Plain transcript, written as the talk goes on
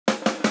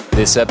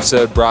This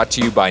episode brought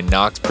to you by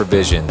Knox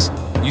Provisions.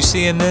 You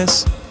seeing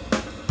this?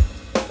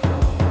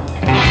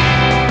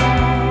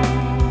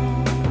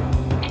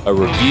 A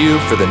review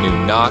for the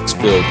new Knox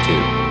filled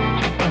tube.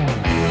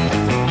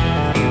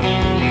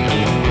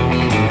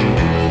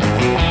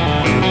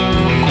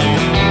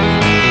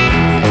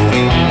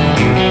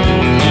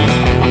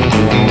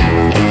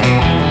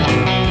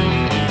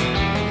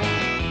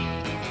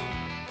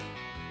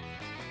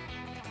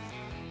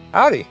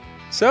 Howdy.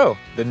 So,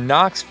 the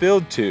Knox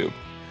filled tube.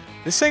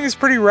 This thing is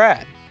pretty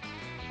rad.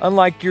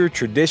 Unlike your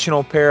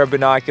traditional pair of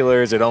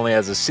binoculars, it only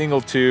has a single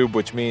tube,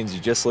 which means you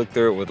just look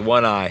through it with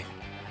one eye,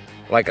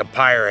 like a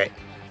pirate.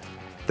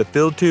 The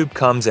filled tube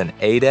comes in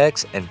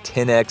 8x and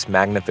 10x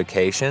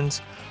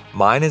magnifications.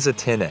 Mine is a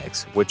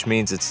 10x, which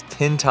means it's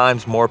 10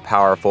 times more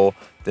powerful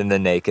than the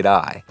naked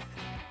eye.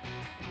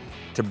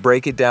 To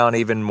break it down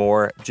even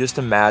more, just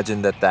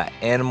imagine that that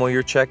animal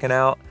you're checking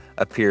out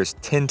appears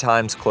 10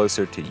 times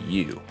closer to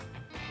you.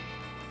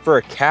 For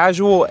a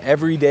casual,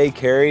 everyday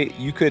carry,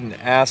 you couldn't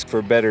ask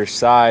for better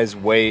size,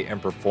 weight,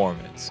 and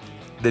performance.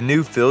 The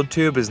new filled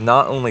tube is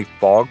not only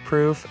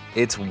fog-proof,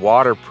 it's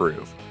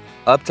waterproof,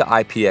 up to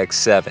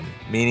IPX7,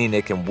 meaning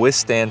it can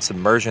withstand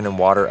submersion in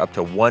water up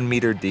to 1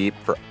 meter deep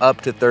for up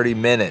to 30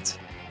 minutes.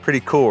 Pretty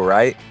cool,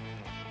 right?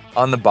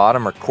 On the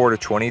bottom are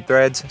 1/4-20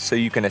 threads, so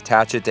you can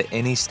attach it to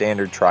any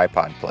standard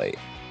tripod plate.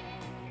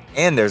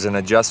 And there's an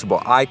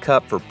adjustable eye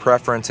cup for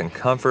preference and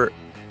comfort.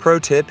 Pro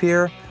tip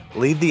here,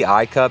 leave the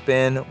eye cup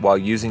in while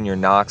using your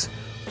Knox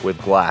with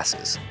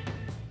glasses.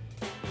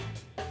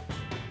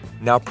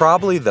 Now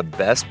probably the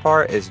best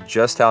part is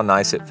just how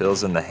nice it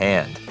feels in the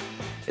hand.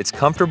 It's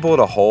comfortable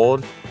to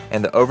hold,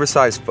 and the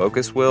oversized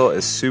focus wheel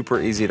is super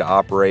easy to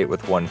operate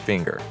with one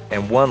finger.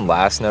 And one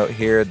last note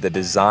here, the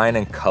design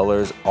and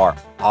colors are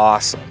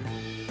awesome.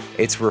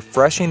 It's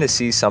refreshing to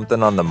see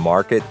something on the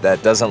market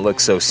that doesn't look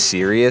so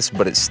serious,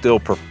 but it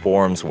still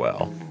performs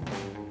well.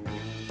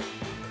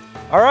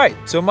 All right,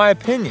 so my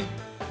opinion.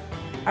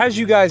 As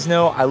you guys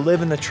know, I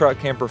live in the truck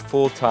camper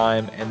full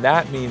time, and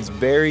that means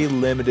very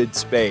limited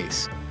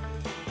space.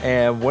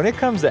 And when it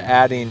comes to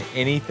adding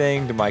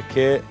anything to my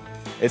kit,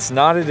 it's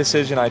not a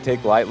decision I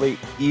take lightly,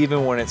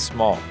 even when it's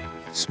small.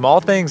 Small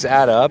things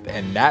add up,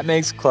 and that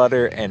makes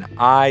clutter, and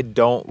I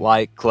don't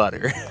like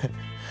clutter.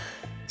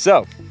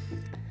 So,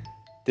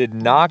 did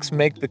Knox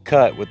make the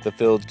cut with the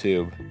filled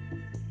tube?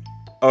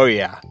 Oh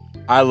yeah,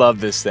 I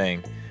love this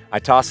thing. I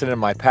toss it in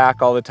my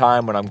pack all the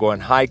time when I'm going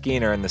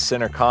hiking or in the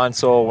center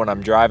console when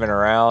I'm driving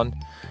around.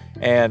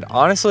 And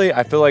honestly,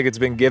 I feel like it's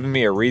been giving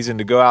me a reason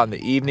to go out in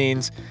the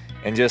evenings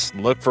and just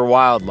look for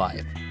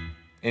wildlife.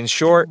 In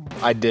short,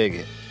 I dig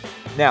it.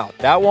 Now,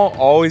 that won't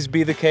always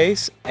be the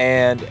case,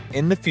 and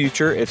in the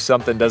future, if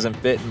something doesn't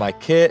fit in my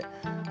kit,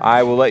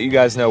 I will let you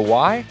guys know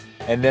why,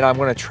 and then I'm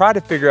gonna try to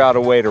figure out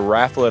a way to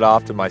raffle it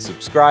off to my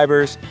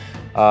subscribers.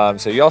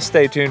 So y'all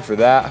stay tuned for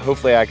that.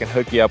 Hopefully I can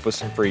hook you up with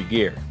some free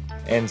gear.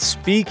 And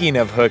speaking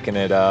of hooking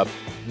it up,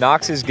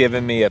 Knox has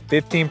given me a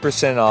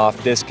 15%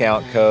 off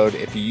discount code.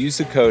 If you use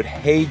the code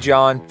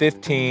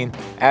HeyJohn15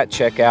 at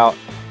checkout,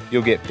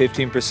 you'll get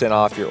 15%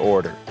 off your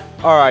order.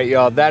 All right,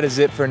 y'all, that is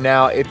it for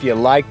now. If you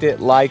liked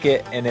it, like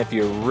it, and if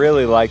you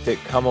really liked it,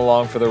 come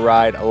along for the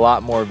ride. A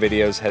lot more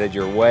videos headed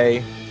your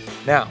way.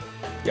 Now,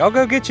 y'all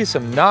go get you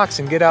some Knox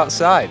and get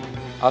outside.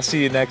 I'll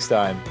see you next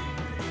time.